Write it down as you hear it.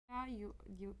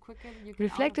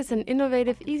Reflect is an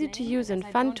innovative, easy-to-use and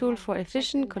fun tool for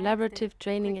efficient, collaborative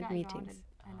training and meetings.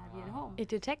 It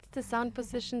detects the sound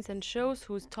positions and shows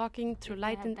who's talking through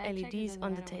lighted LEDs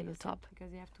on the tabletop,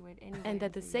 and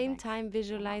at the same time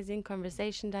visualizing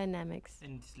conversation dynamics.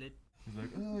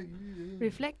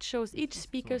 Reflect shows each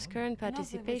speaker's current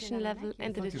participation level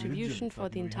and the distribution for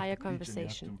the entire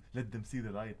conversation. Let them see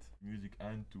the light, music,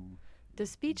 and to the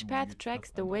speech path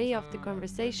tracks the way of the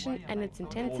conversation and its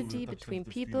intensity between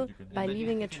people by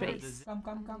leaving a trace.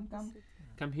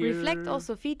 Come here. Reflect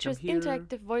also features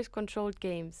interactive voice-controlled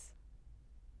games.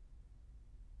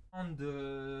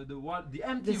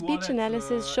 The speech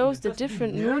analysis shows the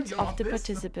different moods of the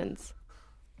participants.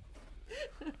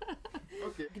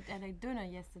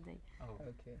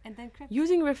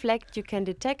 Using Reflect, you can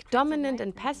detect dominant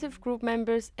and passive group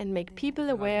members and make people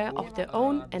aware of their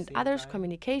own and others'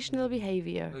 communicational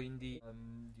behavior.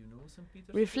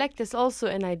 Reflect is also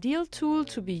an ideal tool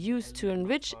to be used to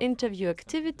enrich interview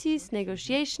activities,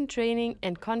 negotiation training,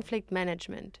 and conflict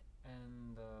management.